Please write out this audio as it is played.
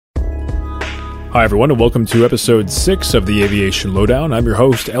Hi everyone, and welcome to episode 6 of the Aviation Lowdown. I'm your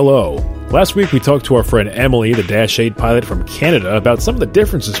host, L.O. Last week we talked to our friend Emily, the Dash 8 pilot from Canada, about some of the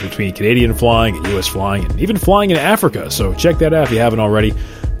differences between Canadian flying and U.S. flying, and even flying in Africa, so check that out if you haven't already.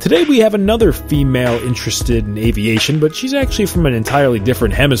 Today we have another female interested in aviation, but she's actually from an entirely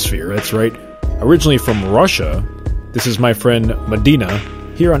different hemisphere, that's right. Originally from Russia, this is my friend Medina,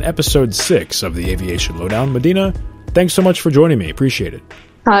 here on episode 6 of the Aviation Lowdown. Medina, thanks so much for joining me, appreciate it.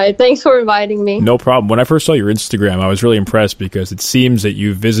 Hi, thanks for inviting me. No problem. When I first saw your Instagram, I was really impressed because it seems that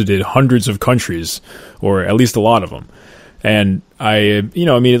you've visited hundreds of countries, or at least a lot of them. And I,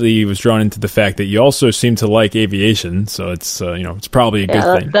 immediately was drawn into the fact that you also seem to like aviation, so it's, it's probably a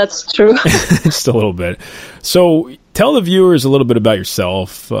good thing. That's true. Just a little bit. So tell the viewers a little bit about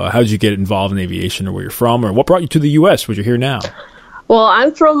yourself. How did you get involved in aviation, or where you're from, or what brought you to the U.S., which you're here now? Well,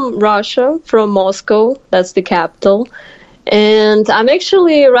 I'm from Russia, from Moscow. That's the capital. And I'm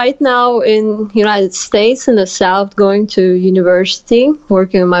actually right now in the United States in the South going to university,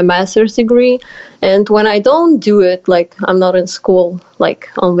 working on my master's degree. And when I don't do it, like I'm not in school, like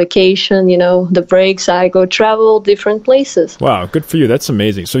on vacation, the breaks, I go travel different places. Wow, good for you. That's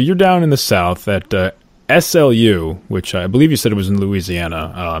amazing. So you're down in the South at SLU, which I believe you said it was in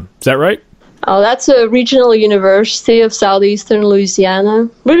Louisiana. Is that right? Oh, that's a regional university of southeastern Louisiana,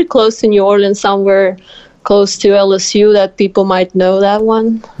 really close to New Orleans, somewhere close to LSU that people might know that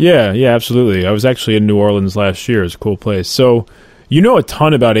one. Yeah, absolutely. I was actually in New Orleans last year. It's a cool place. So you know a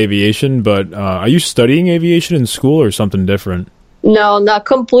ton about aviation, but are you studying aviation in school or something different? No, not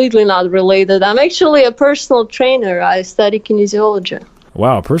completely not related. I'm actually a personal trainer. I study kinesiology.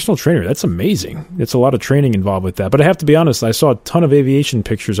 Wow, personal trainer. That's amazing. It's a lot of training involved with that. But I have to be honest, I saw a ton of aviation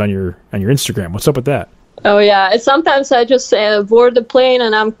pictures on your Instagram. What's up with that? Oh, yeah. Sometimes I just board the plane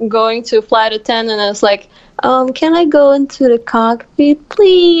and I'm going to flight attendant and it's like, can I go into the cockpit,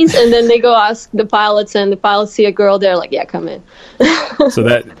 please? And then they go ask the pilots and the pilots see a girl there like, yeah, come in.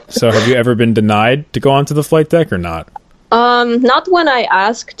 So have you ever been denied to go onto the flight deck or not? Not when I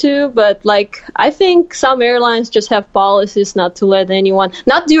ask to, but I think some airlines just have policies not to let anyone,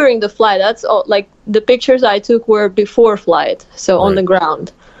 not during the flight. That's all, the pictures I took were before flight, so right. On the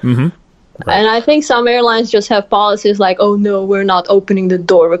ground. Mm-hmm. Right. And I think some airlines just have policies like, oh no, we're not opening the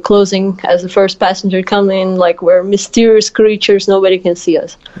door. We're closing as the first passenger comes in. We're mysterious creatures. Nobody can see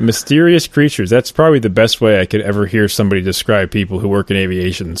us. Mysterious creatures. That's probably the best way I could ever hear somebody describe people who work in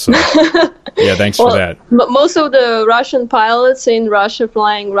aviation. So, yeah, thanks for that. Most of the Russian pilots in Russia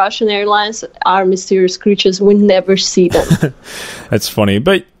flying Russian airlines are mysterious creatures. We never see them. That's funny.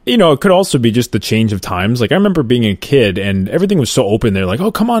 But it could also be just the change of times. I remember being a kid and everything was so open there.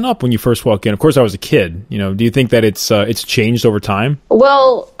 Oh, come on up when you first walk in. Of course, I was a kid. Do you think that it's changed over time?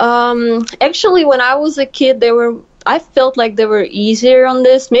 Well, actually, when I was a kid, I felt like they were easier on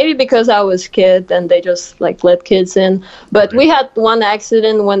this. Maybe because I was a kid and they just let kids in. But right. We had one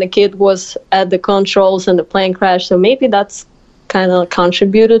accident when the kid was at the controls and the plane crashed. So maybe that's kind of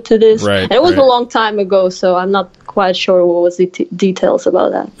contributed to this. Right, and it was a long time ago, so I'm not quite sure what was the details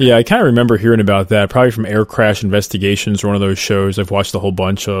about that. Yeah, I kind of remember hearing about that, probably from Air Crash Investigations, or one of those shows I've watched a whole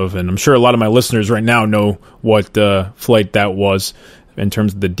bunch of, and I'm sure a lot of my listeners right now know what flight that was in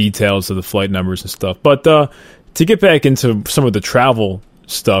terms of the details of the flight numbers and stuff. But to get back into some of the travel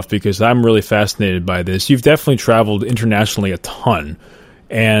stuff, because I'm really fascinated by this, you've definitely traveled internationally a ton.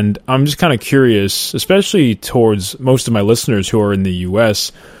 And I'm just kind of curious, especially towards most of my listeners who are in the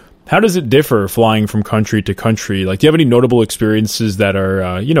U.S., how does it differ flying from country to country? Do you have any notable experiences that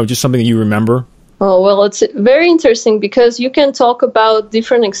are, just something that you remember? Oh, well, it's very interesting because you can talk about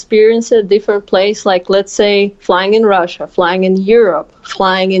different experiences at different places. Let's say, flying in Russia, flying in Europe,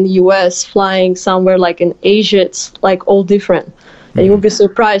 flying in the U.S., flying somewhere in Asia. It's all different. Mm-hmm. And you'll be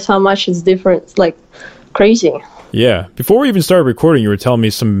surprised how much it's different. It's crazy. Yeah. Before we even started recording, you were telling me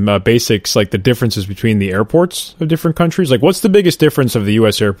some basics, the differences between the airports of different countries. What's the biggest difference of the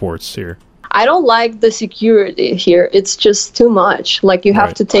U.S. airports here? I don't like the security here. It's just too much. You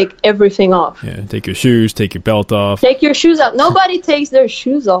have to take everything off. Yeah, take your shoes, take your belt off. Take your shoes off. Nobody takes their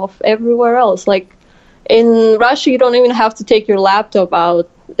shoes off everywhere else. In Russia, you don't even have to take your laptop out.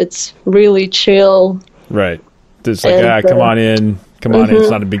 It's really chill. Right. It's come on in. Come on, It's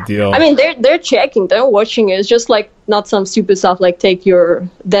not a big deal. I mean, they're checking, they're watching it. It's just not some stupid stuff take your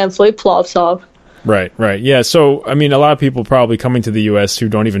damn flip-flops off. Right. Yeah, so, a lot of people probably coming to the U.S. who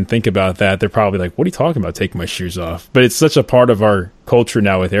don't even think about that, they're probably what are you talking about, taking my shoes off? But it's such a part of our culture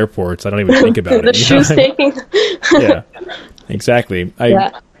now with airports, I don't even think about it. The shoes taking. Yeah, exactly.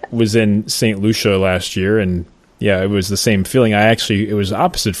 I was in St. Lucia last year, and Yeah, it was the same feeling. It was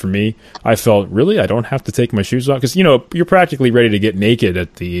opposite for me. I felt, really, I don't have to take my shoes off? Because, you're practically ready to get naked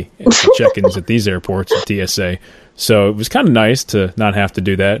at the check-ins at these airports at TSA. So it was kind of nice to not have to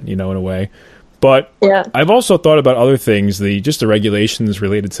do that, in a way. But I've also thought about other things, just the regulations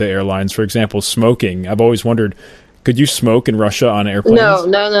related to airlines. For example, smoking. I've always wondered, could you smoke in Russia on airplanes?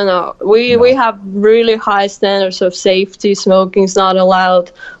 No. We have really high standards of safety. Smoking's not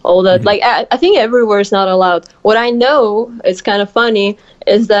allowed. All that. I think everywhere is not allowed. What I know, it's kind of funny,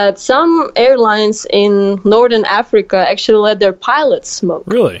 is that some airlines in Northern Africa actually let their pilots smoke.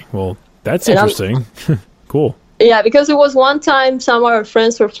 Really? Well, that's interesting. Cool. Yeah, because it was one time some of our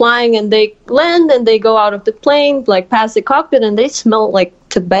friends were flying and they land and they go out of the plane, past the cockpit, and they smell like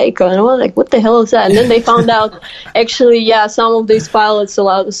tobacco. And I was like, what the hell is that? And then they found out, actually, some of these pilots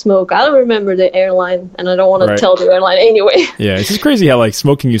allowed to smoke. I don't remember the airline, and I don't want to tell the airline anyway. Yeah, it's just crazy how,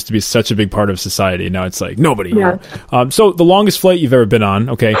 smoking used to be such a big part of society. Now it's nobody. Yeah. So the longest flight you've ever been on,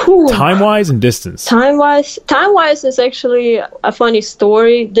 okay, time-wise and distance? Time-wise is actually a funny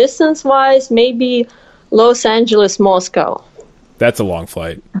story. Distance-wise, maybe Los Angeles, Moscow. That's a long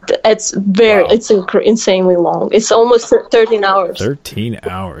flight. It's insanely long. It's almost 13 hours. 13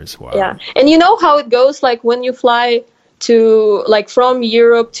 hours, wow. Yeah. And you know how it goes, when you fly to, from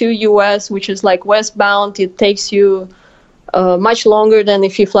Europe to US, which is, westbound, it takes you much longer than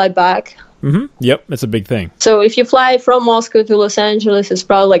if you fly back. Mm-hmm. Yep, that's a big thing. So if you fly from Moscow to Los Angeles, it's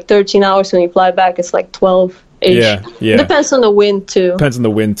probably 13 hours. When you fly back, it's 12. Yeah. Depends on the wind,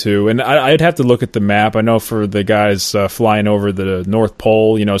 too. And I'd have to look at the map. I know for the guys flying over the North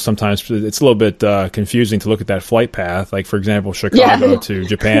Pole, sometimes it's a little bit confusing to look at that flight path. For example, Chicago to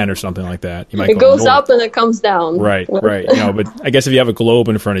Japan or something like that. It goes up and it comes down. Right. But I guess if you have a globe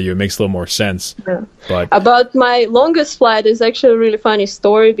in front of you, it makes a little more sense. Yeah. But about my longest flight is actually a really funny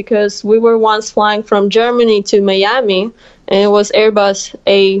story, because we were once flying from Germany to Miami, and it was Airbus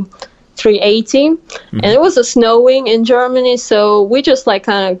A380, and it was snowing in Germany, so we just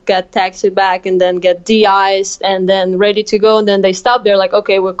kind of got taxied back and then get de-iced and then ready to go, and then they stopped. They're like,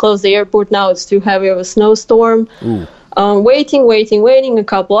 okay, we'll close the airport now, it's too heavy of a snowstorm. Waiting a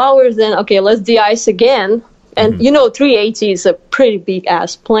couple hours, then okay, let's de-ice again. And 380 is a pretty big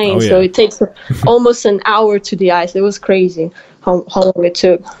ass plane, so it takes almost an hour to de-ice. It was crazy how long it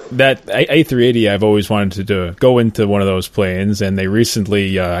took. That A380, I've always wanted to go into one of those planes, and they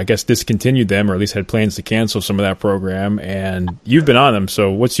recently, I guess, discontinued them, or at least had plans to cancel some of that program. And you've been on them, so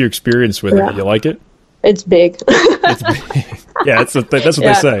what's your experience with it? You like it? It's big. It's big. Yeah, that's what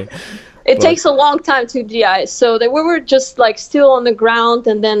they say. It takes a long time to de-ice, so we were just still on the ground,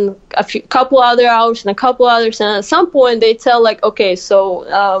 and then couple other hours and a couple others, and at some point they tell okay, so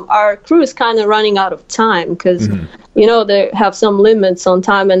our crew is kind of running out of time, because they have some limits on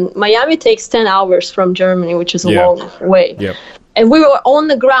time, and Miami takes 10 hours from Germany, which is a long way. Yep. And we were on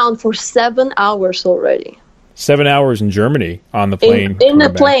the ground for 7 hours already. 7 hours in Germany on the plane. In the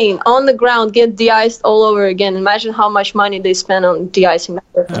plane, on the ground, get de-iced all over again. Imagine how much money they spend on de-icing.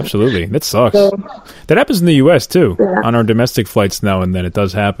 Absolutely. That sucks. That happens in the U.S. too. Yeah. On our domestic flights now and then, it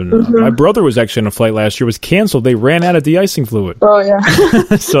does happen. My brother was actually on a flight last year. Was canceled. They ran out of de-icing fluid. Oh, yeah.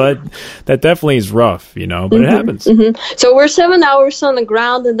 So that definitely is rough, but it happens. So we're 7 hours on the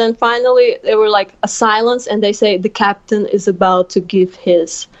ground, and then finally there were a silence, and they say the captain is about to give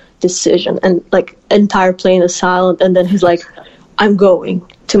his decision, and entire plane is silent, and then he's like, I'm going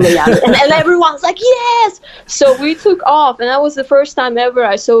to Miami, and everyone's like, yes. So we took off, and that was the first time ever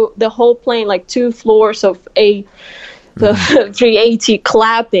I saw the whole plane, 2 floors of the 380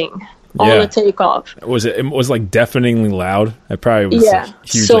 clapping on the takeoff. It was deafeningly loud. It probably was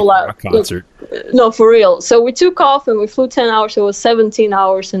huge, so loud. Rock concert. No, for real. So we took off and we flew 10 hours. It was 17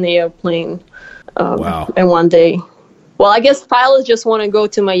 hours in the airplane. Wow. And one day. Well, I guess pilots just want to go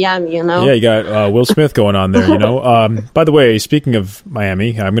to Miami, Yeah, you got Will Smith going on there, By the way, speaking of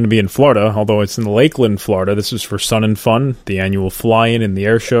Miami, I'm going to be in Florida, although it's in Lakeland, Florida. This is for Sun and Fun, the annual fly-in and the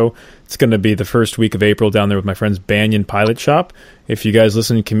air show. It's going to be the first week of April down there with my friends Banyan Pilot Shop. If you guys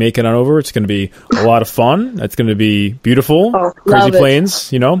listen, you can make it on over. It's going to be a lot of fun. It's going to be beautiful, crazy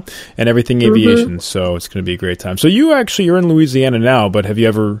planes, and everything aviation. So it's going to be a great time. So you're in Louisiana now, but have you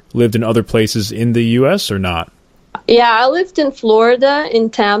ever lived in other places in the U.S. or not? Yeah, I lived in Florida, in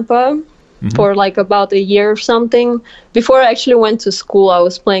Tampa, for about a year or something. Before I actually went to school, I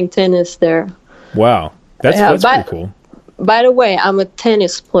was playing tennis there. Wow. That's pretty cool. By the way, I'm a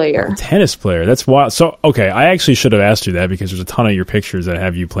tennis player. That's wild. So, okay, I actually should have asked you that, because there's a ton of your pictures that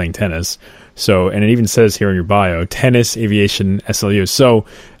have you playing tennis. So, and it even says here in your bio, tennis, aviation, SLU. So,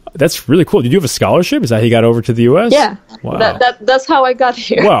 that's really cool. Did you have a scholarship? Is that how you got over to the U.S.? Yeah. Wow. That's how I got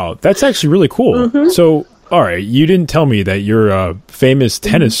here. Wow, that's actually really cool. So, all right, you didn't tell me that you're a famous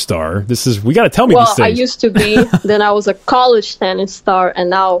tennis star. We got to tell me these things. Well, I used to be. Then I was a college tennis star, and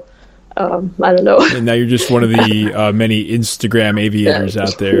now I don't know. And now you're just one of the many Instagram aviators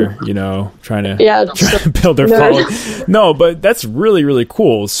out there, trying to build their following. No, but that's really, really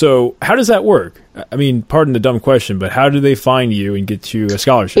cool. So how does that work? I mean, pardon the dumb question, but how do they find you and get you a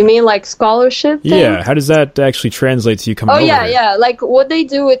scholarship? You mean like scholarship thing? Yeah. How does that actually translate to you coming over here? Yeah. Like what they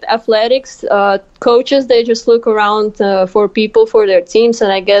do with athletics, coaches, they just look around for people for their teams.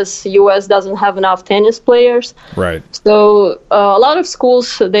 And I guess U.S. doesn't have enough tennis players. Right. So a lot of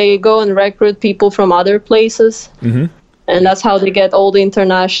schools, they go and recruit people from other places. Mm-hmm. And that's how they get all the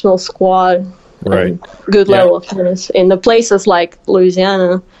international squad. Right. Good level of tennis in the places like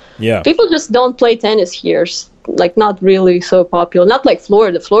Louisiana. Yeah. People just don't play tennis here. Like, not really so popular. Not like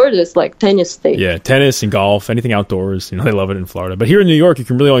Florida. Florida is like tennis state. Yeah, tennis and golf, anything outdoors. They love it in Florida. But here in New York, you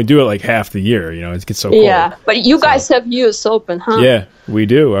can really only do it like half the year. It gets so cold. Yeah, but you guys have US Open, huh? Yeah, we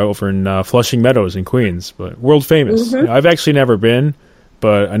do. Over in Flushing Meadows in Queens. But world famous. Mm-hmm. I've actually never been,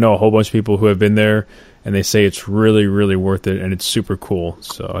 but I know a whole bunch of people who have been there. And they say it's really, really worth it, and it's super cool.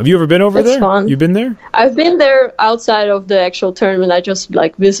 So, have you ever been over there? Fun. You've been there? I've been there outside of the actual tournament. I just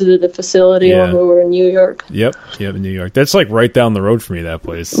visited the facility when we were in New York. Yep, in New York. That's like right down the road for me. That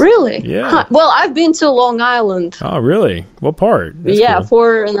place. Really? Yeah. Huh. Well, I've been to Long Island. Oh, really? What part? That's cool.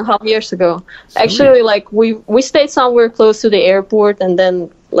 4.5 years ago. Sweet. Actually, like we stayed somewhere close to the airport, and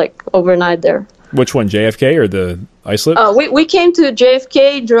then like overnight there. Which one, JFK or the Islip? We came to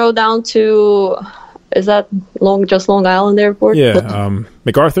JFK, drove down to. Is that Long Island Airport? Yeah,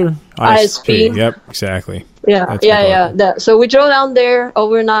 MacArthur? ISP. Yep, exactly. Yeah. So we drove down there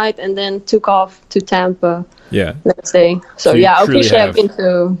overnight and then took off to Tampa next day. So officially I've been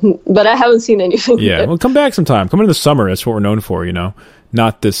to, but I haven't seen anything yet. Well, come back sometime. Come in the summer. That's what we're known for,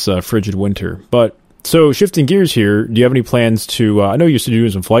 not this frigid winter. But so shifting gears here, do you have any plans to, I know you used to do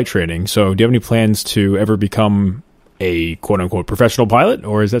some flight training, so do you have any plans to ever become a quote-unquote professional pilot,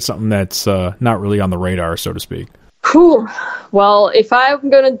 or is that something that's not really on the radar, so to speak? Cool. Well, if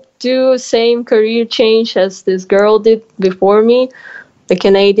I'm going to do the same career change as this girl did before me, the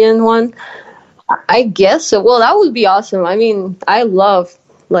Canadian one, I guess so. Well, that would be awesome. I mean, I love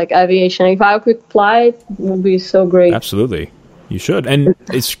like aviation. If I could fly, it would be so great. Absolutely. You should. And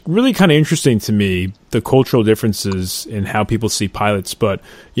it's really kind of interesting to me, the cultural differences in how people see pilots. But,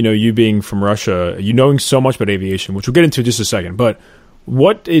 you being from Russia, knowing so much about aviation, which we'll get into in just a second. But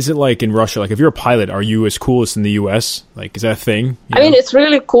what is it like in Russia? Like, if you're a pilot, are you as cool as in the U.S.? Like, is that a thing? I mean, it's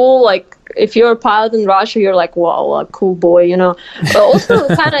really cool. Like, if you're a pilot in Russia, you're like, wow, a cool boy, But also,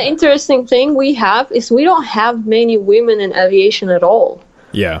 the kind of interesting thing we have is we don't have many women in aviation at all.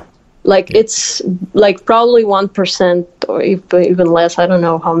 Yeah. Like, it's like probably 1% or even less. I don't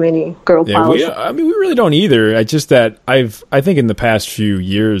know how many girl pilots. We really don't either. I just that I think in the past few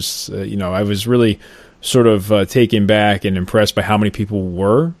years, I was really sort of taken back and impressed by how many people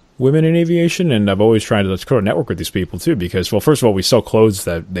were women in aviation. And I've always tried to network with these people too, because, well, first of all, we sell clothes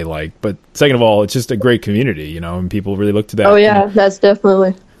that they like. But second of all, it's just a great community, and people really look to that. Oh, yeah, that's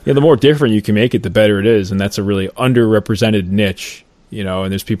definitely. Yeah, the more different you can make it, the better it is. And that's a really underrepresented niche.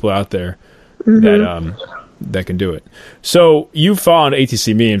 And there's people out there that can do it. So you found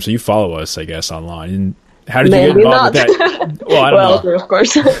ATC meme, so you follow us, I guess, online. And how did you get involved with that? Well, I don't know. Of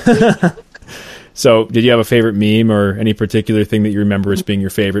course. So did you have a favorite meme or any particular thing that you remember as being your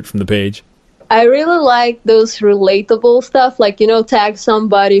favorite from the page? I really like those relatable stuff, like, tag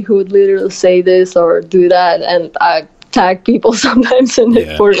somebody who would literally say this or do that, and I tag people sometimes in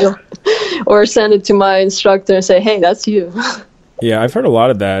it for real. Or send it to my instructor and say, hey, that's you. Yeah, I've heard a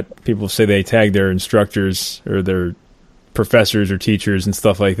lot of that. People say they tag their instructors or their professors or teachers and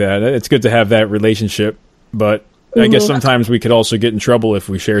stuff like that. It's good to have that relationship, but I guess sometimes we could also get in trouble if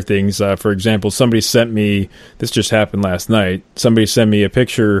we share things. For example, somebody sent me, this just happened last night, somebody sent me a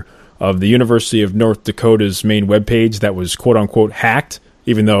picture of the University of North Dakota's main webpage that was quote-unquote hacked,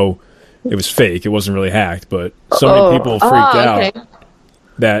 even though it was fake. It wasn't really hacked, but so many people freaked out. Okay.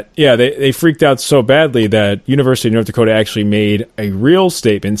 That they freaked out so badly that University of North Dakota actually made a real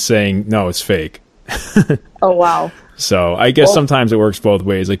statement saying, no, it's fake. Oh, wow. So I guess sometimes it works both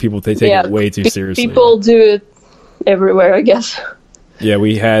ways. Like people, they take it way too seriously. People do it everywhere, I guess. Yeah,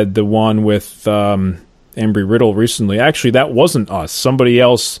 we had the one with Embry-Riddle recently. Actually, that wasn't us. Somebody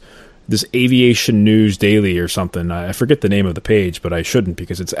else, this Aviation News Daily or something. I forget the name of the page, but I shouldn't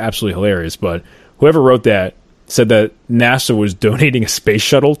because it's absolutely hilarious. But whoever wrote that said that NASA was donating a space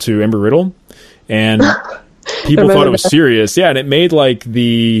shuttle to Embry-Riddle, and people thought it was serious. Yeah, and it made like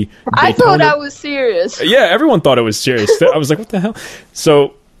the... I thought I was serious. Yeah, everyone thought it was serious. I was like, what the hell?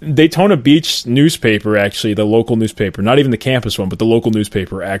 So Daytona Beach newspaper, actually, the local newspaper, not even the campus one, but the local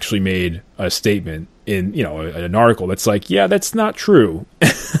newspaper actually made a statement in, an article that's like, yeah, that's not true.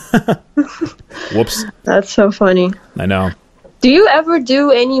 Whoops. That's so funny. I know. Do you ever do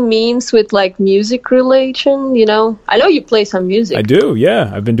any memes with like music relation? I know you play some music. I do,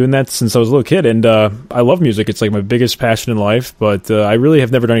 yeah. I've been doing that since I was a little kid, and I love music. It's like my biggest passion in life, but I really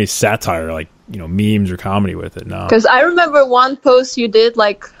have never done any satire, like, memes or comedy with it, no. Because I remember one post you did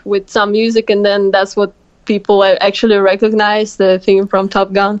like with some music, and then that's what people actually recognize, the theme from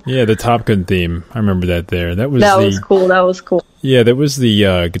Top Gun. Yeah, the Top Gun theme. I remember that there. That was cool. That was cool. Yeah, that was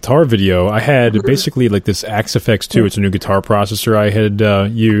the guitar video. I had basically like this Axe FX 2. It's a new guitar processor I had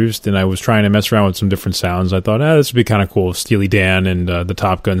used, and I was trying to mess around with some different sounds. I thought, this would be kind of cool, Steely Dan and the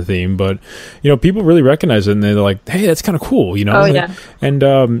Top Gun theme. But, people really recognize it, and they're like, hey, that's kind of cool, Oh, yeah. And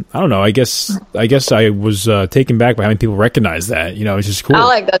I don't know, I guess I was taken back by how many people recognize that. It's just cool. I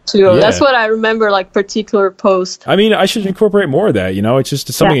like that too. Yeah. That's what I remember, like particular post. I mean, I should incorporate more of that. It's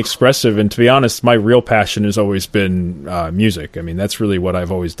just something expressive. And to be honest, my real passion has always been music. I mean, that's really what I've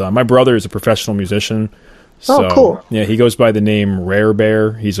always done. My brother is a professional musician. So, cool. Yeah, he goes by the name Rare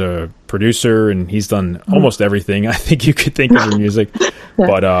Bear. He's a producer, and he's done almost everything I think you could think of in music.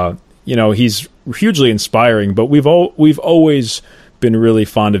 But, he's hugely inspiring. But we've always been really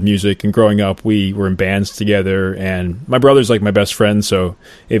fond of music, and growing up we were in bands together, and my brother's like my best friend, so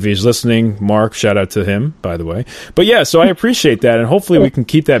if he's listening, Mark, shout out to him, by the way. But yeah, so I appreciate that, and hopefully we can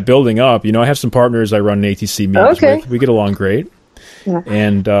keep that building up. I have some partners I run an ATC meetings with. We get along great. Yeah.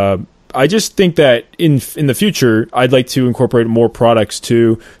 And I just think that in the future, I'd like to incorporate more products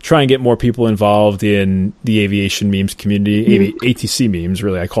to try and get more people involved in the aviation memes community. ATC memes,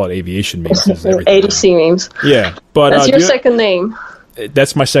 really. I call it aviation memes. ATC memes. Yeah. But that's your second name.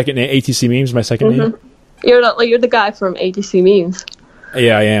 That's my second name. ATC memes, my second name. You're the guy from ATC memes.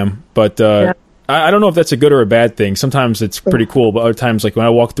 Yeah, I am. But I don't know if that's a good or a bad thing. Sometimes it's pretty cool, but other times, like when I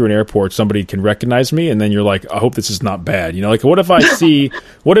walk through an airport, somebody can recognize me, and then you're like, I hope this is not bad. Like, what if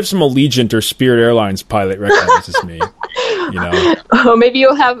some Allegiant or Spirit Airlines pilot recognizes me? Oh, maybe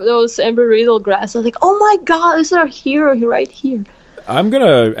you'll have those Embry-Riddle glasses. Like, oh my God, this is our hero right here. I'm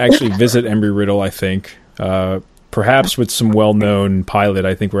gonna actually visit Embry-Riddle, I think. Perhaps with some well-known pilot.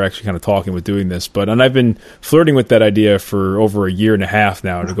 I think we're actually kind of talking with doing this. And I've been flirting with that idea for over a year and a half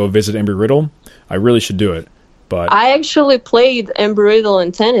now to go visit Embry-Riddle. I really should do it. But I actually played Embry-Riddle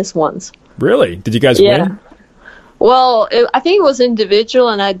in tennis once. Really? Did you guys win? Well, I think it was individual,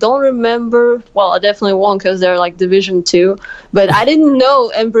 and I don't remember. Well, I definitely won because they're like Division 2. But I didn't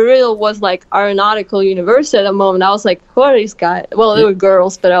know Embry-Riddle was like aeronautical university at the moment. I was like, who are these guys? Well, they were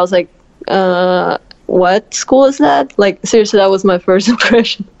girls, but I was like, what school is that? Like, seriously, that was my first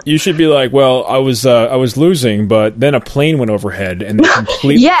impression. You should be like, well, I was losing, but then a plane went overhead and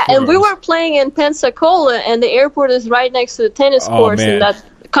completely. Yeah, and we were playing in Pensacola, and the airport is right next to the tennis course in that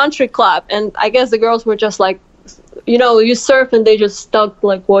country club. And I guess the girls were just like, you surf, and they just stuck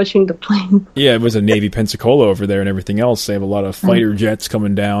like watching the plane. Yeah, it was a Navy Pensacola over there and everything else. They have a lot of fighter jets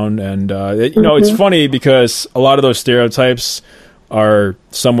coming down, and it's funny because a lot of those stereotypes are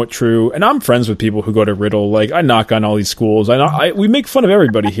somewhat true, and I'm friends with people who go to Riddle. Like, I knock on all these schools. We make fun of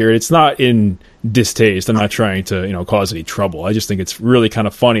everybody here. It's not in distaste. I'm not trying to cause any trouble. I just think it's really kind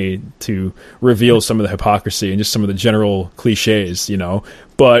of funny to reveal some of the hypocrisy and just some of the general cliches.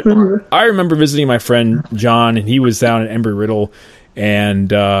 But I remember visiting my friend John, and he was down at Embry-Riddle, and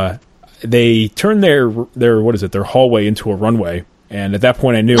they turned their hallway into a runway. And at that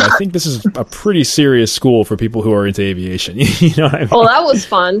point, I knew, I think this is a pretty serious school for people who are into aviation. You know what I mean? Oh, that was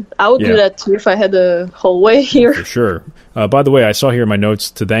fun. I would do that too if I had the hallway here. For sure. By the way, I saw here in my notes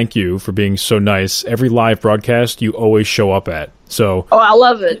to thank you for being so nice. Every live broadcast, you always show up at. So. Oh, I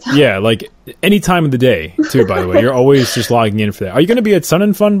love it. Yeah, like any time of the day, too, by the way. You're always just logging in for that. Are you going to be at Sun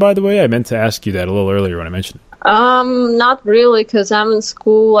and Fun, by the way? I meant to ask you that a little earlier when I mentioned it. Not really, because I'm in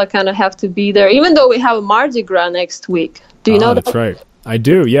school. I kind of have to be there, even though we have a Mardi Gras next week. Do you know that? That's right. I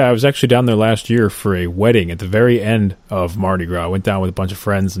do, yeah. I was actually down there last year for a wedding at the very end of Mardi Gras. I went down with a bunch of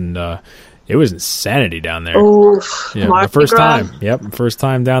friends, and it was insanity down there. Oof, yeah, the first time. Yep, first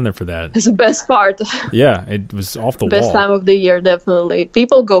time down there for that. It's the best part. Yeah, it was off the wall. Best time of the year, definitely.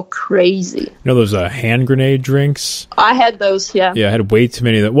 People go crazy. You know those hand grenade drinks? I had those, yeah. Yeah, I had way too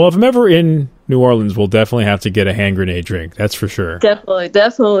many of them. Well, if I'm ever in New Orleans, we'll definitely have to get a hand grenade drink. That's for sure. Definitely.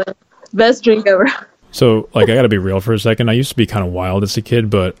 Best drink ever. So, like, I gotta be real for a second. I used to be kind of wild as a kid,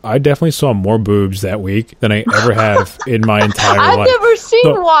 but I definitely saw more boobs that week than I ever have in my entire life. I've never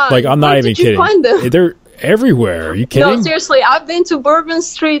seen one. Like, I'm not even kidding. Find them? They're everywhere. Are you kidding? No, seriously, I've been to Bourbon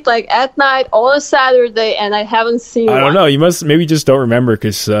Street like at night on a Saturday, and I haven't seen one. I don't know. You must maybe just don't remember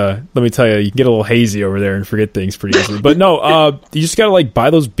because let me tell you, you can get a little hazy over there and forget things pretty easily. But no, you just gotta like buy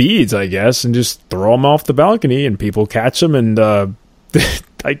those beads, I guess, and just throw them off the balcony, and people catch them, and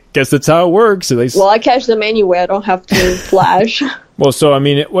I guess that's how it works. At least. Well, I catch them anyway. I don't have to flash. Well, so I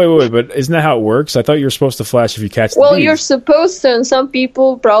mean, wait, but isn't that how it works? I thought you were supposed to flash if you catch the Well, bees. you're supposed to, and some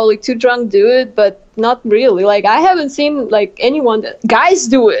people probably too drunk do it, but not really. Like, I haven't seen like anyone guys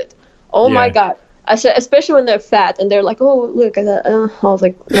do it. Oh my god! I said, especially when they're fat and they're like, "Oh, look at that." I was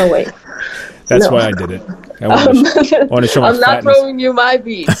like, "No way." That's why I did it. I want to show my I'm not fatness. throwing you my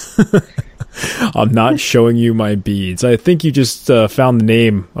beads. I'm not showing you my beads. I think you just found the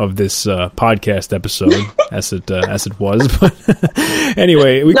name of this podcast episode, as it was. But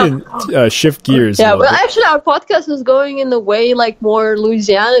anyway, we can shift gears. Yeah, well, actually, our podcast is going in the way like more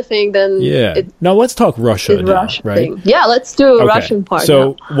Louisiana thing than Now let's talk Russia now, right? Thing. Yeah, let's do a Russian part.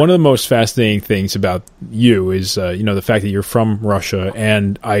 So one of the most fascinating things about you is the fact that you're from Russia,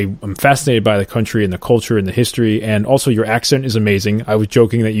 and I am fascinated by the country and the culture and the history, and also your accent is amazing. I was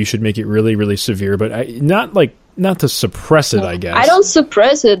joking that you should make it really severe, but not to suppress it, I guess. I don't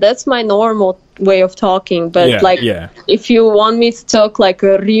suppress it. That's my normal way of talking. But if you want me to talk like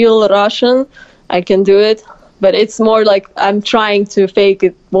a real Russian, I can do it. But it's more like I'm trying to fake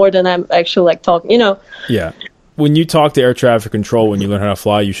it more than I'm actually like talking, Yeah. When you talk to air traffic control, when you learn how to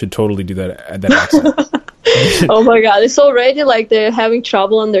fly, you should totally do that accent. Oh my god, it's already like they're having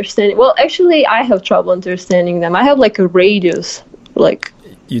trouble understanding. Well, actually, I have trouble understanding them. I have like a radius, like...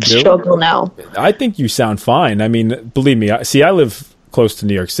 You do? Struggle now. I think you sound fine. I mean, believe me. I live close to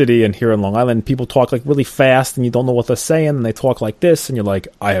New York City, and here in Long Island, people talk like really fast, and you don't know what they're saying, and they talk like this, and you're like,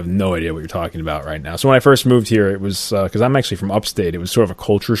 I have no idea what you're talking about right now. So when I first moved here, it was because I'm actually from upstate. It was sort of a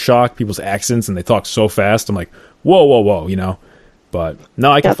culture shock. People's accents, and they talk so fast. I'm like, whoa, But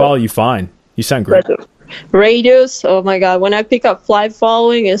no, I can follow you fine. You sound great. Radius. Oh my god! When I pick up flight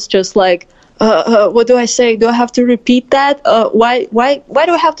following, it's just like. What do I say? Do I have to repeat that? Why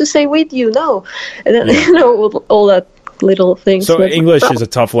do I have to say with you? No. And then, all that little things. So English is a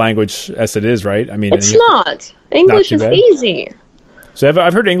tough language as it is, right? I mean, it's not. English is easy. So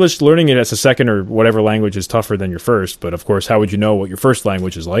I've heard English, learning it as a second or whatever language is tougher than your first. But of course, how would you know what your first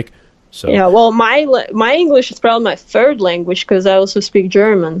language is like? So yeah, well, my English is probably my third language because I also speak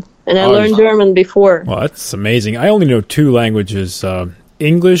German. And I learned German before. Well, that's amazing. I only know two languages,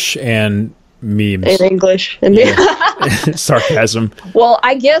 English and... memes. In English. Sarcasm. Well,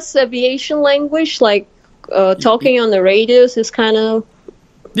 I guess aviation language, like talking on the radios is kind of...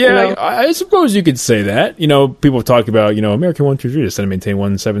 Yeah, I suppose you could say that. People talk about, American 123 descend and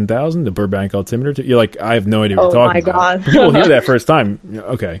maintain 17,000, the Burbank altimeter. You're like, I have no idea what you're talking about. Oh, my God. People hear that first time.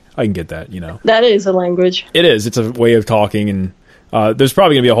 Okay, I can get that, That is a language. It is. It's a way of talking, and there's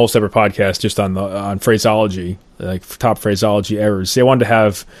probably going to be a whole separate podcast just on phraseology, like top phraseology errors. See, I wanted to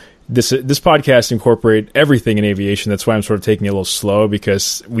have... This podcast incorporate everything in aviation. That's why I'm sort of taking it a little slow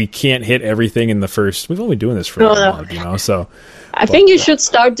because we can't hit everything in the first. We've only been doing this for a month, So I think you should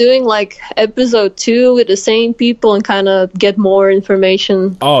start doing like episode 2 with the same people and kind of get more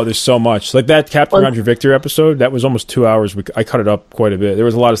information. Oh, there's so much. Like that Captain Roger Victor episode. That was almost 2 hours. I cut it up quite a bit. There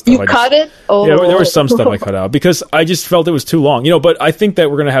was a lot of stuff. You cut it? Oh, yeah. There was some stuff I cut out because I just felt it was too long. But I think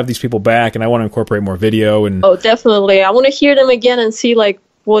that we're gonna have these people back, and I want to incorporate more video. And oh, definitely. I want to hear them again and see like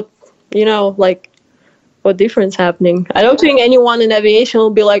what. What difference happening. I don't think anyone in aviation will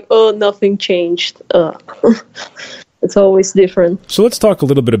be like, oh, nothing changed. It's always different. So let's talk a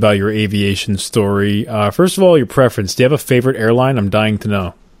little bit about your aviation story. First of all, your preference. Do you have a favorite airline? I'm dying to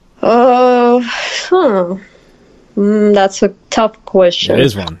know. That's a tough question. It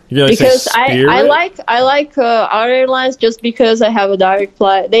is one. Because I like our airlines just because I have a direct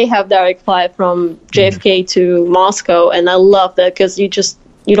flight. They have direct flight from JFK to Moscow, and I love that because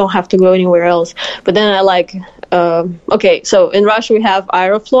you don't have to go anywhere else. But then I like, so in Russia we have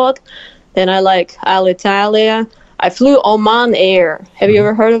Aeroflot. Then I like Alitalia. I flew Oman Air. Have you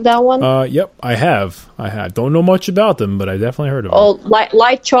ever heard of that one? Yep, I have. Don't know much about them, but I definitely heard of them. Oh,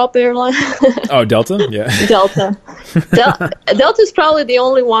 Light Chop Airline. Oh, Delta? Yeah. Delta. Delta is probably the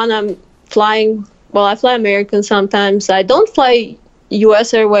only one I'm flying. Well, I fly American sometimes. I don't fly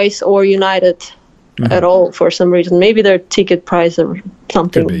U.S. Airways or United at all for some reason. Maybe their ticket price or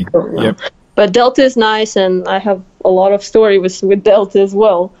something. Could be. Yep. But Delta is nice, and I have a lot of stories with Delta as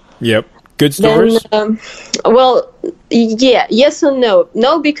well. Yep. Good stories? Then, yes and no.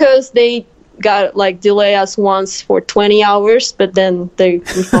 No, because they got delay us once for 20 hours, but then they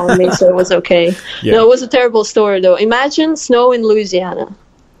refunded me, so it was okay. Yeah. No, it was a terrible story though. Imagine snow in Louisiana.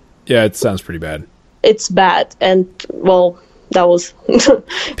 Yeah, it sounds pretty bad. it's bad. And well, that was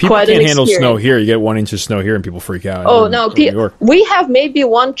people quite can't an handle experience. snow here. You get 1 inch of snow here and people freak out. Oh in no, New York. we have maybe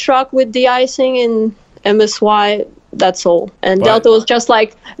one truck with de-icing in MSY. That's all. And But- Delta was just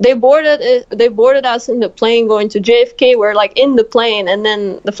like they boarded us in the plane going to JFK. We're like in the plane, and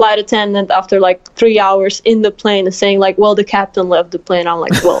then the flight attendant, after like 3 hours in the plane, is saying like, "Well, the captain left the plane." I'm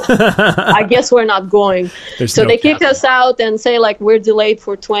like, "Well, I guess we're not going." There's So no they kicked captain. us out and say like we're delayed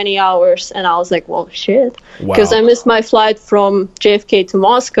for 20 hours, and I was like, "Well, shit," Wow. because I missed my flight from JFK to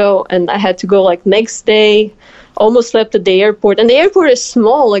Moscow, and I had to go like next day. Almost slept at the airport, and the airport is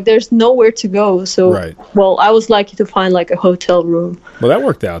small, like there's nowhere to go. So Right. well, I was lucky to find like a hotel room. Well, that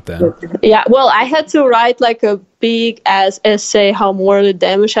worked out then. Yeah, well, I had to write like a big ass essay how mortally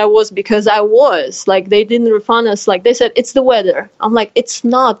damaged I was, because I was like, they didn't refund us. Like they said it's the weather. I'm like, it's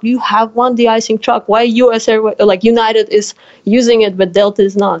not. You have one de-icing truck. Why US Airways, like United is using it but Delta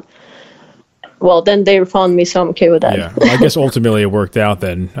is not? Well, then they refund me, so I'm okay with that. Yeah, well, I guess ultimately it worked out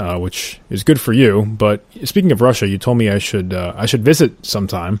then, which is good for you. But speaking of Russia, you told me I should visit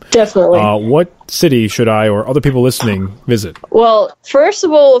sometime. Definitely. What city should I or other people listening visit? Well, first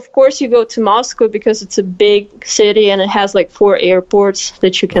of all, of course, you go to Moscow because it's a big city and it has like 4 airports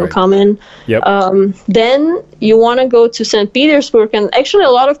that you can Right. come in. Yep. Then you want to go to St. Petersburg. And actually,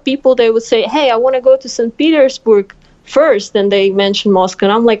 a lot of people, they would say, hey, I want to go to St. Petersburg first. Then they mention Moscow.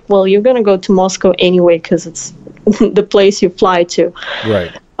 And I'm like, well, you're going to go to Moscow anyway because it's the place you fly to.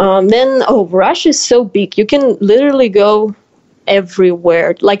 Right. Then, Russia is so big. You can literally go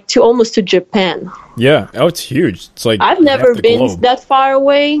everywhere, like to almost to Japan. Yeah. Oh, it's huge. It's like I've half never the been globe. that far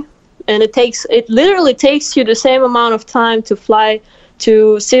away, and it literally takes you the same amount of time to fly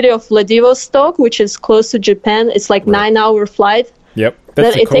to city of Vladivostok, which is close to Japan. It's like 9-hour flight. Yep. Then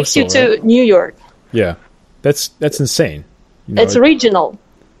That's the it takes you coastal, to right? New York. Yeah. That's insane. You know, It's regional,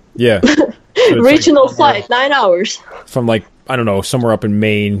 yeah. So it's regional like flight, 9 hours. from like I don't know, somewhere up in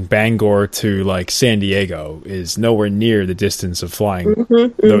Maine, Bangor to like San Diego is nowhere near the distance of flying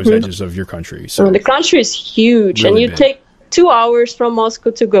those edges of your country. So The country is huge, Really and you big. take 2 hours from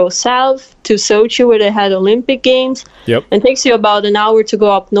Moscow to go south to Sochi, where they had Olympic Games. yep. And it takes you about an hour to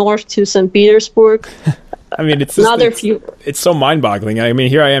go up north to St. Petersburg. I mean, it's just, Another few. it's so mind-boggling. I mean,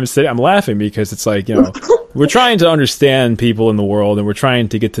 here I am sitting, I'm laughing because it's like, you know, we're trying to understand people in the world and we're trying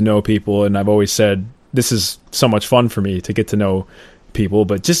to get to know people. And I've always said, this is so much fun for me to get to know people,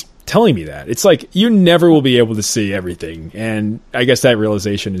 but just telling me that, it's like, you never will be able to see everything. And I guess that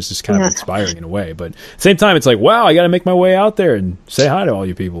realization is just kind of inspiring in a way. But at the same time, it's like, wow, I got to make my way out there and say hi to all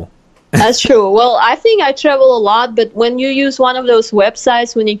you people. That's true. Well, I think I travel a lot, but when you use one of those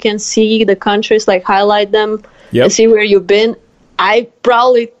websites when you can see the countries, like highlight them Yep. and see where you've been, I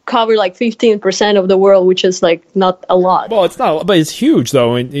probably cover like 15% of the world, which is like not a lot. Well, it's not, but it's huge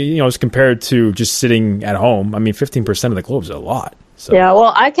though. And, you know, as compared to just sitting at home, I mean, 15% of the globe is a lot. So Yeah,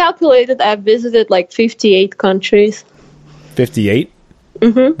 well, I calculated I've visited like 58 countries. 58?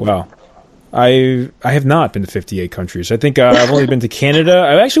 Mm-hmm. Wow. I have not been to 58 countries. I think I've only been to Canada.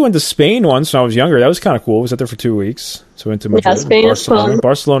 I actually went to Spain once when I was younger. That was kind of cool. I was out there for 2 weeks. So I went to Madrid, Spain is Barcelona. fun.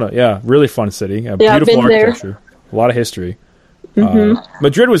 Barcelona, yeah, really fun city. Yeah, I've Beautiful been there. architecture. A lot of history.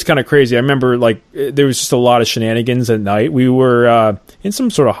 Madrid was kind of crazy. I remember like there was just a lot of shenanigans at night. We were in some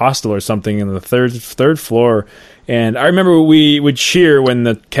sort of hostel or something in the third floor, and I remember we would cheer when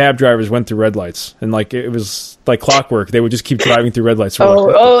the cab drivers went through red lights, and like it was like clockwork. They would just keep driving through red lights. We're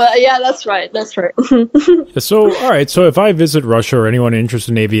like, Yeah, that's right. That's right. so, all right. So, if I visit Russia or anyone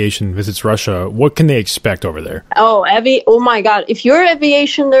interested in aviation visits Russia, what can they expect over there? Oh my God. If you're an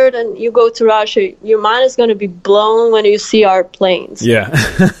aviation nerd and you go to Russia, your mind is going to be blown when you see our planes. Yeah,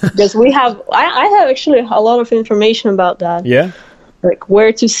 Because I have actually a lot of information about that. yeah, Like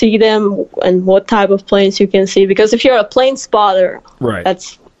where to see them and what type of planes you can see. Because if you're a plane spotter, right.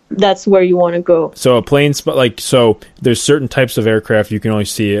 that's where you want to go. So a plane spot, like, so there's certain types of aircraft you can only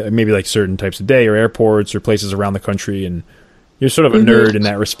see, maybe like certain types of day or airports or places around the country, and you're sort of a nerd in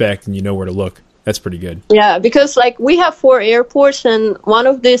that respect, and you know where to look. That's pretty good. Yeah, because like we have 4 airports, and one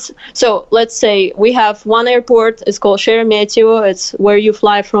of this. So let's say we have one airport. It's called Sheremetyevo. It's where you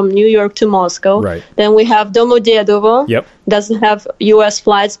fly from New York to Moscow. Right. Then we have Domodedovo. Yep. Doesn't have U.S.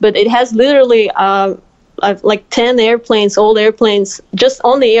 flights, but it has literally like 10 airplanes, old airplanes, just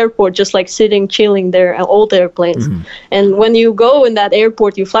on the airport, just like sitting, chilling there, old airplanes. And when you go in that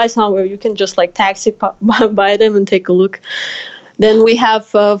airport, you fly somewhere, you can just like taxi by them and take a look. Then we have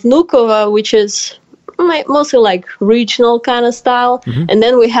Vnukovo, which is mostly like regional kind of style. And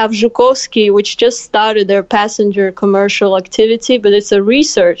then we have Zhukovsky, which just started their passenger commercial activity, but it's a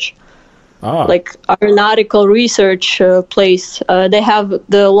research like aeronautical research place. They have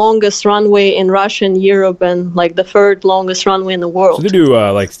the longest runway in Russia and Europe, and like the third longest runway in the world. So they do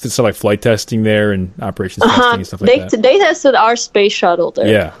like flight testing there and operations testing and stuff like that. They tested our space shuttle there.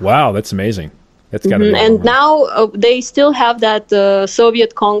 Yeah, wow, that's amazing. That's got to be. And now they still have that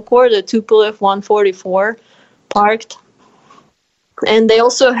Soviet Concorde, the Tupolev 144, parked. And they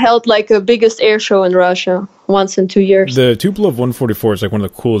also held like a biggest air show in Russia once in 2 years. The Tupolev 144 is like one of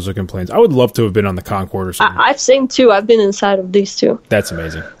the coolest looking planes. I would love to have been on the Concorde or something. I've seen two. I've been inside of these two. That's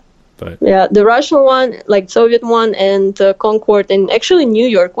amazing. But yeah, the Russian one, like Soviet one, and Concorde in actually New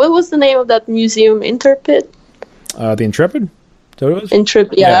York. What was the name of that museum? Intrepid? The Intrepid? Is that what it was?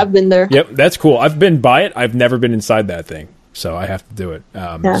 Intrepid, yeah, I've been there. Yep, that's cool. I've been by it. I've never been inside that thing. So I have to do it.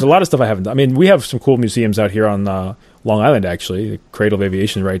 There's a lot of stuff I haven't done. I mean, we have some cool museums out here on Long Island, actually. The Cradle of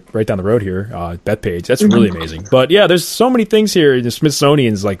Aviation right down the road here, Bethpage. That's really amazing. But yeah, there's so many things here. The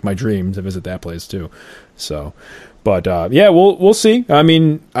Smithsonian's like my dream to visit that place too. So, but yeah, we'll see. I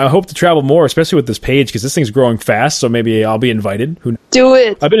mean, I hope to travel more, especially with this page, because this thing's growing fast. So maybe I'll be invited. Do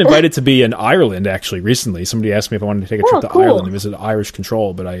it. I've been invited to be in Ireland actually recently. Somebody asked me if I wanted to take a trip to Ireland and visit Irish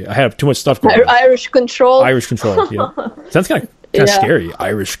Control, but I had too much stuff going on. Irish Control. Irish Control. Yeah, sounds kind of scary.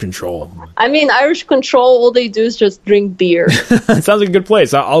 Irish Control. I mean, Irish Control, all they do is just drink beer. It sounds like a good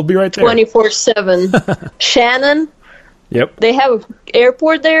place. I'll be right there. 24/7. Shannon. Yep. They have an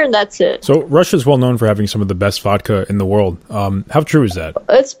airport there, and that's it. So Russia's well known for having some of the best vodka in the world. How true is that?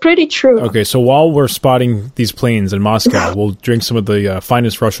 It's pretty true. Okay, so while we're spotting these planes in Moscow, we'll drink some of the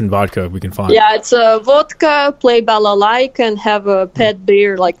finest Russian vodka we can find. Yeah, it's a vodka, play balalaika, and have a pet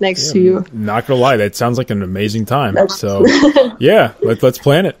beer like next to you. Not gonna lie, that sounds like an amazing time. So, yeah, let's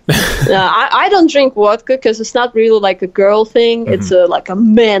plan it. I don't drink vodka because it's not really like a girl thing. It's like a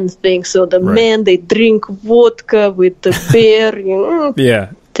man thing. So the men, they drink vodka with the beer.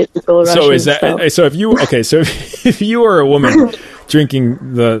 Yeah. Typical Russian So is that stuff. so? If you were a woman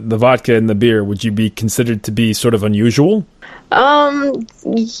drinking the vodka and the beer, would you be considered to be sort of unusual?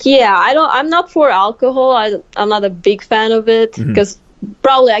 Yeah, I'm not for alcohol. I'm not a big fan of it because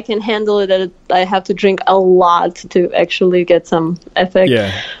probably I can handle it that I have to drink a lot to actually get some effect.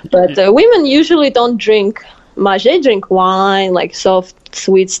 Yeah. But women usually don't drink much. They drink wine, like soft,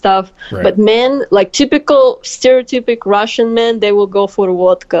 sweet stuff. Right. But men, like typical stereotypic Russian men, they will go for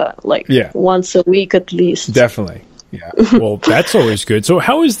vodka like once a week at least. Definitely. Yeah. Well, that's always good. So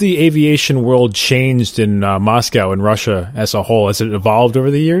how has the aviation world changed in Moscow and Russia as a whole? Has it evolved over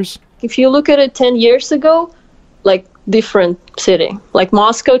the years? If you look at it 10 years ago, like different city. Like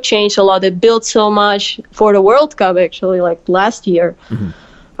Moscow changed a lot. They built so much for the World Cup actually, like last year.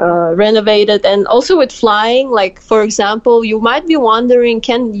 Renovated, and also with flying, like for example, you might be wondering,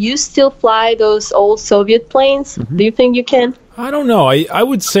 can you still fly those old Soviet planes? Do you think you can? I don't know. I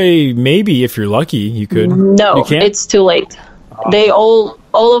would say maybe if you're lucky you could. No, you can't? It's too late. They all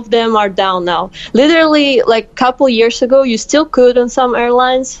of them are down now. Literally, like a couple years ago, you still could on some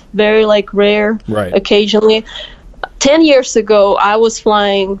airlines, very like rare, occasionally. 10 years ago, I was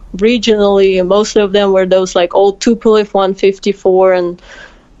flying regionally, and most of them were those like old Tupolev 154 and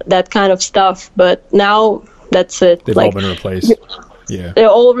that kind of stuff, but now that's it. They've all been replaced. Yeah, they're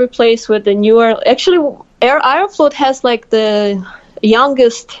all replaced with the newer. Actually, Aeroflot has like the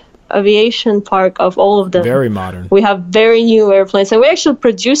youngest aviation park of all of them. Very modern. We have very new airplanes, and we're actually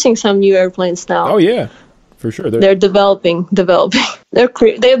producing some new airplanes now. Oh yeah, for sure. They're developing.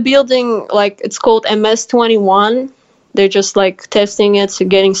 They're building like it's called MS-21. They're just like testing it, so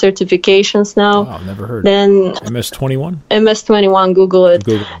getting certifications now. Wow, never heard. Then MS-21? MS-21, Google it.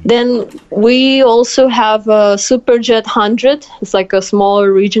 Then we also have a Superjet 100. It's like a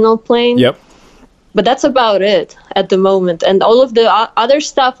smaller regional plane. Yep. But that's about it at the moment. And all of the other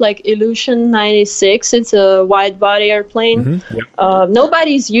stuff like Illusion 96, it's a wide-body airplane.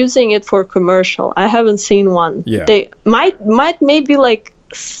 Nobody's using it for commercial. I haven't seen one. Yeah. They might maybe like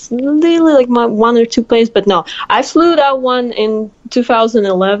one or two planes, but no. I flew that one in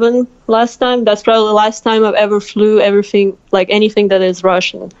 2011 last time. That's probably the last time I've ever flew everything, like anything that is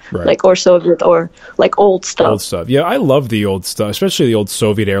Russian, like or Soviet or like old stuff. Yeah, I love the old stuff, especially the old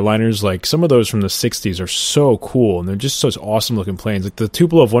Soviet airliners. Like some of those from the 60s are so cool, and they're just such awesome looking planes. Like the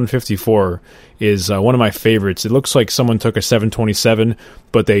Tupolev 154 is one of my favorites. It looks like someone took a 727,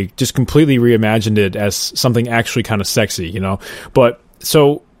 but they just completely reimagined it as something actually kind of sexy, you know? But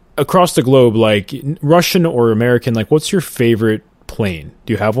so across the globe, like Russian or American, like what's your favorite plane?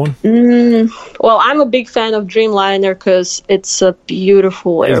 Do you have one? Well, I'm a big fan of Dreamliner because it's a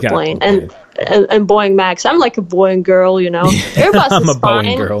beautiful airplane. And Boeing Max. I'm like a Boeing girl, you know. Airbus I'm is a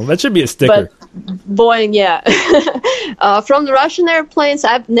Boeing girl. That should be a sticker. Boeing, yeah. From the Russian airplanes,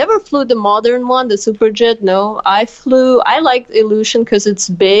 I've never flew the modern one, the Superjet. No, I like Illusion because it's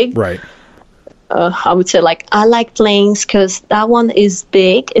big. Right. I would say I like planes because that one is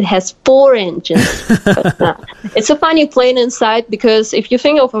big. It has 4 engines. But, it's a funny plane inside because if you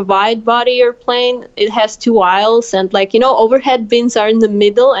think of a wide body airplane, it has 2 aisles and overhead bins are in the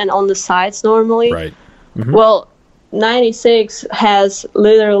middle and on the sides normally. Right. Mm-hmm. Well, 96 has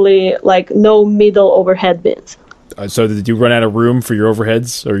literally no middle overhead bins. So did you run out of room for your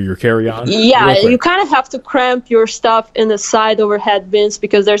overheads or your carry-on? Yeah, you kind of have to cramp your stuff in the side overhead bins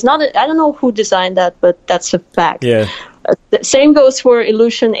because there's not I don't know who designed that, but that's a fact. Yeah. The same goes for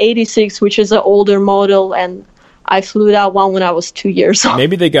Illusion 86, which is an older model, and I flew that one when I was 2 years old.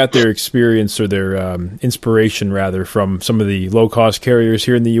 Maybe they got their experience or their inspiration, rather, from some of the low-cost carriers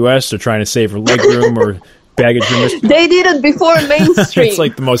here in the U.S. They're trying to save legroom or baggage room. They did it before mainstream. It's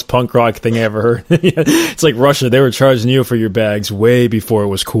like the most punk rock thing I ever heard. It's like Russia. They were charging you for your bags way before it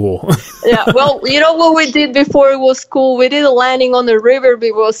was cool. Yeah, well, you know what we did before it was cool? We did a landing on the river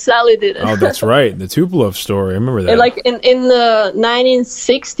before Sally did it. Oh, that's right. The Tupolev story. I remember that. Like in the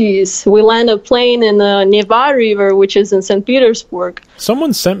 1960s, we landed a plane in the Neva River, which is in St. Petersburg.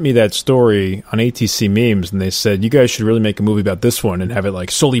 Someone sent me that story on ATC Memes, and they said, you guys should really make a movie about this one and have it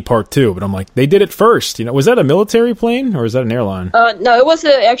like Sully Part 2. But I'm like, they did it first. Was that a military plane or is that an airline? No, it was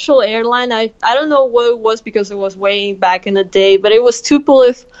an actual airline. I don't know what it was because it was way back in the day, but it was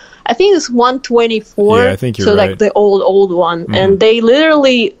Tupolev. I think it's 124. Yeah, I think you're so right. Like the old one. Mm-hmm. And they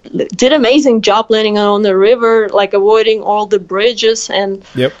literally did amazing job landing on the river, like avoiding all the bridges. And,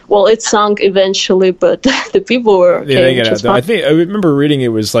 well, it sunk eventually, but the people were okay. Yeah, they got out. I remember reading it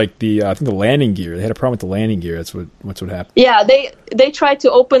was like the landing gear. They had a problem with the landing gear. That's what happened. Yeah, they tried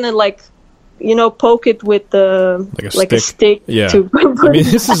to open it poke it with a stick. Yeah. I mean,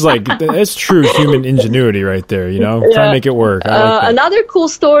 this is that's true human ingenuity right there, Trying to make it work. Another cool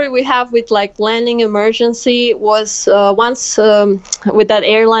story we have with landing emergency was once with that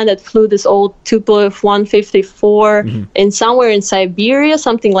airline that flew this old Tupolev 154 in somewhere in Siberia,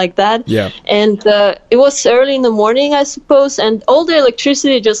 something like that. Yeah. And it was early in the morning, I suppose, and all the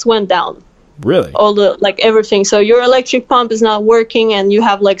electricity just went down. Really? All the everything. So your electric pump is not working, and you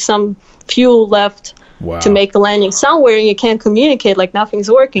have some fuel left to make a landing somewhere, and you can't communicate.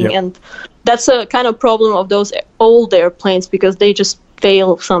 Nothing's working, and that's a kind of problem of those old airplanes because they just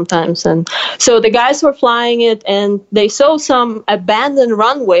fail sometimes. And so the guys were flying it, and they saw some abandoned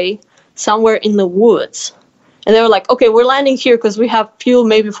runway somewhere in the woods. And they were like, okay, we're landing here because we have fuel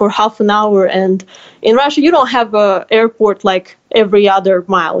maybe for half an hour. And in Russia, you don't have an airport like every other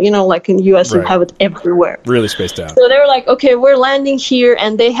mile. Like in the U.S., you have it everywhere. Really spaced out. So they were like, okay, we're landing here.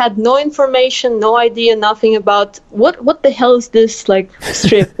 And they had no information, no idea, nothing about what the hell is this strip?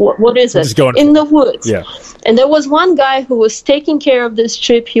 what is it? In the woods. Yeah. And there was one guy who was taking care of this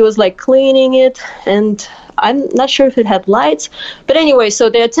strip. He was cleaning it, and I'm not sure if it had lights. But anyway, so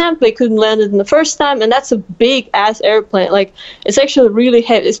they couldn't land it in the first time, and that's a big-ass airplane. It's actually really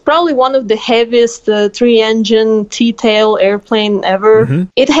heavy. It's probably one of the heaviest 3-engine T-tail airplane ever. Mm-hmm.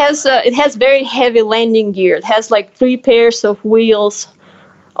 It has very heavy landing gear. It has 3 pairs of wheels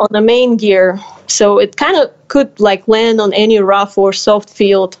on the main gear. So it kind of could land on any rough or soft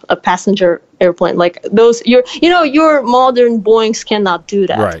field, a passenger airplane. Those, your modern Boeings cannot do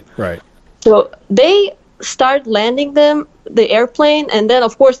that. Right. So they start landing the airplane, and then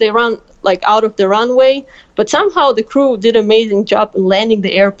of course they run out of the runway, but somehow the crew did an amazing job in landing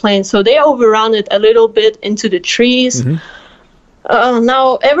the airplane, so they overrun it a little bit into the trees. Mm-hmm.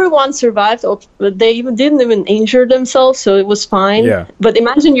 Now everyone survived, but they didn't even injure themselves, so it was fine. Yeah. But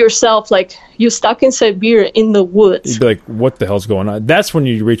imagine yourself you stuck in Siberia in the woods. You'd be like, what the hell's going on? That's when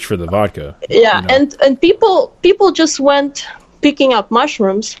you reach for the vodka. Yeah. And people just went picking up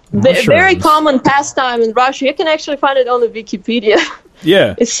mushrooms. Very common pastime in Russia. You can actually find it on the Wikipedia.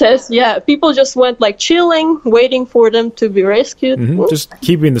 Yeah. It says, people just went chilling, waiting for them to be rescued. Mm-hmm. Just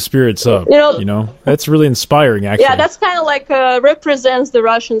keeping the spirits up. That's really inspiring, actually. Yeah, that's kind of represents the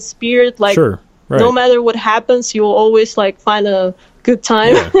Russian spirit. Sure. Right. No matter what happens, you'll always find a good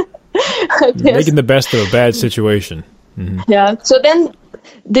time. Yeah. Making the best of a bad situation. Mm-hmm. Yeah. So then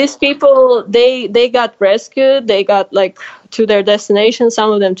these people, they got rescued. They got to their destination.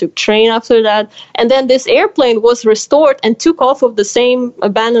 Some of them took train after that. And then this airplane was restored and took off of the same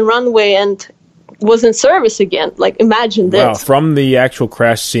abandoned runway and was in service again. Imagine this. Wow, from the actual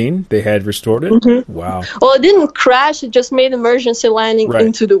crash scene, they had restored it? Mm-hmm. Wow. Well, it didn't crash. It just made emergency landing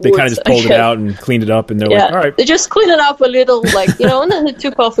into the woods. They kind of just pulled it out and cleaned it up, and they're all right. They just cleaned it up a little, and then it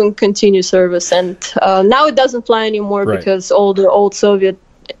took off and continued service. And now it doesn't fly anymore because all the old Soviet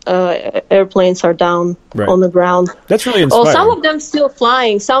airplanes are down on the ground. That's really inspiring. Oh, some of them still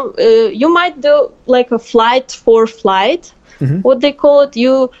flying. Some you might do like a flight for flight, what they call it.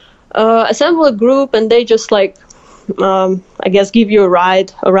 You assemble a group and they just like, I guess, give you a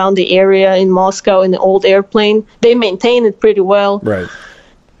ride around the area in Moscow in the old airplane. They maintain it pretty well. Right.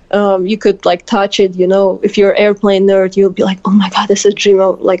 You could like touch it, you know. If you're an airplane nerd, you'll be like, oh my god, this is a dream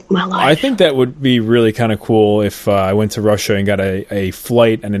of like my life. I think that would be really kind of cool if I went to Russia and got a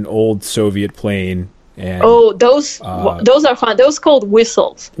flight and an old Soviet plane. And those are fun. Those called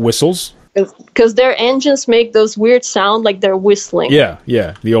whistles. Whistles? Because their engines make those weird sound like they're whistling. Yeah.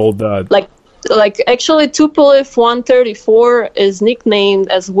 The old like actually Tupolev 134 is nicknamed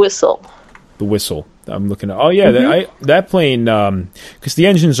as Whistle. The Whistle. I'm looking at. Oh yeah, that plane. Because the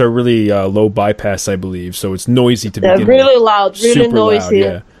engines are really low bypass, I believe, so it's noisy to begin with. Really loud, really super noisy.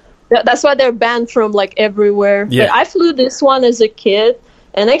 Loud, yeah. That's why they're banned from like everywhere. Yeah. But I flew this one as a kid,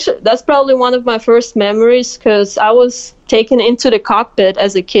 and actually that's probably one of my first memories because I was taken into the cockpit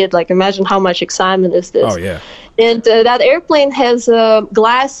as a kid. Like, imagine how much excitement is this? Oh yeah. And that airplane has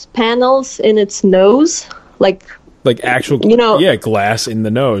glass panels in its nose, like actual, glass in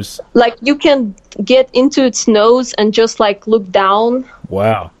the nose. Like you can get into its nose and just like look down.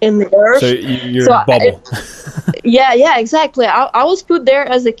 Wow. In the earth. So you're in a bubble. Yeah, exactly. I was put there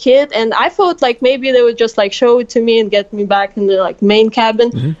as a kid, and I thought like maybe they would just like show it to me and get me back in the like main cabin.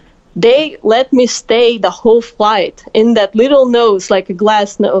 Mm-hmm. They let me stay the whole flight in that little nose, like a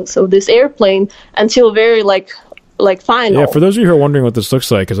glass nose of this airplane until very like final. Yeah, for those of you who are wondering what this looks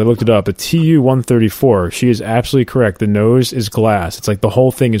like, because I looked it up, a TU-134, she is absolutely correct. The nose is glass. It's like the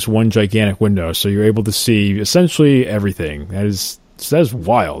whole thing is one gigantic window, so you're able to see essentially everything. That is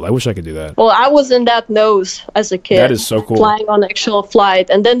wild. I wish I could do that. Well, I was in that nose as a kid. That is so cool. Flying on actual flight.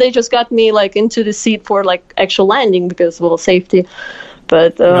 And then they just got me like into the seat for like actual landing because, well, safety.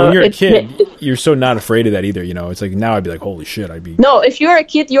 But when you're a kid, you're so not afraid of that either. You know, it's like now I'd be like, holy shit, No, if you're a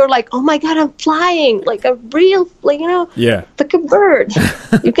kid, you're like, oh my god, I'm flying like a real, like, you know, like a bird.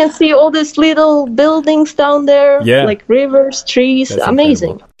 You can see all these little buildings down there, like rivers, trees. That's amazing.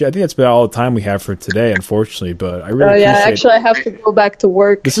 Incredible. Yeah, I think that's about all the time we have for today, unfortunately. But I really actually, I have to go back to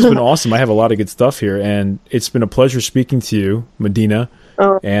work. This has been awesome. I have a lot of good stuff here, and it's been a pleasure speaking to you, Medina.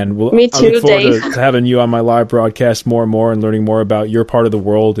 And me too, I look forward Dave. to having you on my live broadcast more and more and learning more about your part of the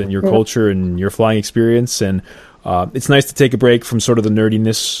world and your culture and your flying experience. And it's nice to take a break from sort of the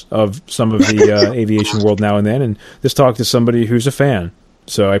nerdiness of some of the aviation world now and then and just talk to somebody who's a fan.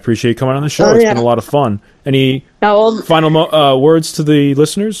 So I appreciate you coming on the show. It's been a lot of fun. Any final words to the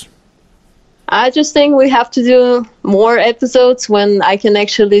listeners? I just think we have to do more episodes when I can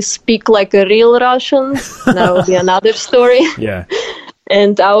actually speak like a real Russian. That will be another story. Yeah.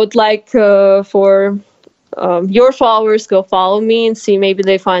 And I would like for your followers go follow me and see maybe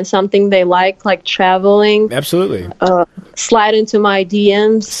they find something they like traveling. Absolutely. Slide into my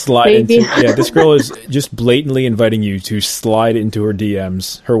DMs. This girl is just blatantly inviting you to slide into her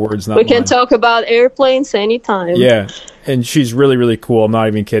DMs. Her words, not mine. We can talk about airplanes anytime. Yeah. And she's really, really cool. I'm not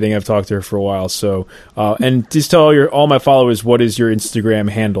even kidding. I've talked to her for a while. So, and just tell all my followers, what is your Instagram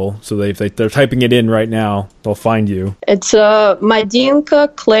handle? So if they're typing it in right now, they'll find you. It's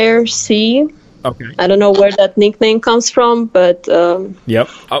Madinka Claire C. Okay. I don't know where that nickname comes from, but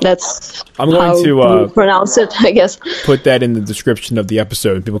that's I'm going to pronounce it, I guess. Put that in the description of the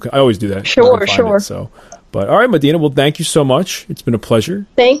episode. I always do that. Sure. But all right, Medina, well, thank you so much. It's been a pleasure.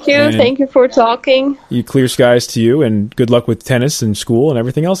 Thank you. And thank you for talking. Clear skies to you, and good luck with tennis and school and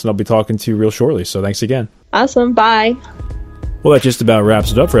everything else. And I'll be talking to you real shortly. So thanks again. Awesome. Bye. Well, that just about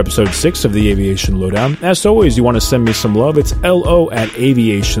wraps it up for episode 6 of the Aviation Lowdown. As always, you want to send me some love. It's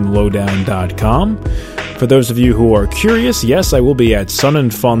lo@aviationlowdown.com. For those of you who are curious, yes, I will be at Sun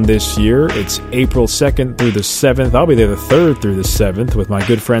and Fun this year. It's April 2nd through the 7th. I'll be there the 3rd through the 7th with my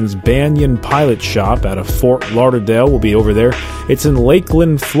good friends Banyan Pilot Shop out of Fort Lauderdale. We'll be over there. It's in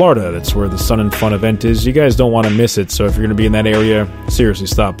Lakeland, Florida. That's where the Sun and Fun event is. You guys don't want to miss it, so if you're going to be in that area, seriously,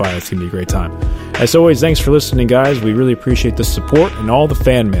 stop by. It's going to be a great time. As always, thanks for listening, guys. We really appreciate the support and all the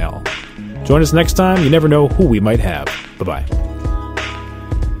fan mail. Join us next time. You never know who we might have. Bye-bye.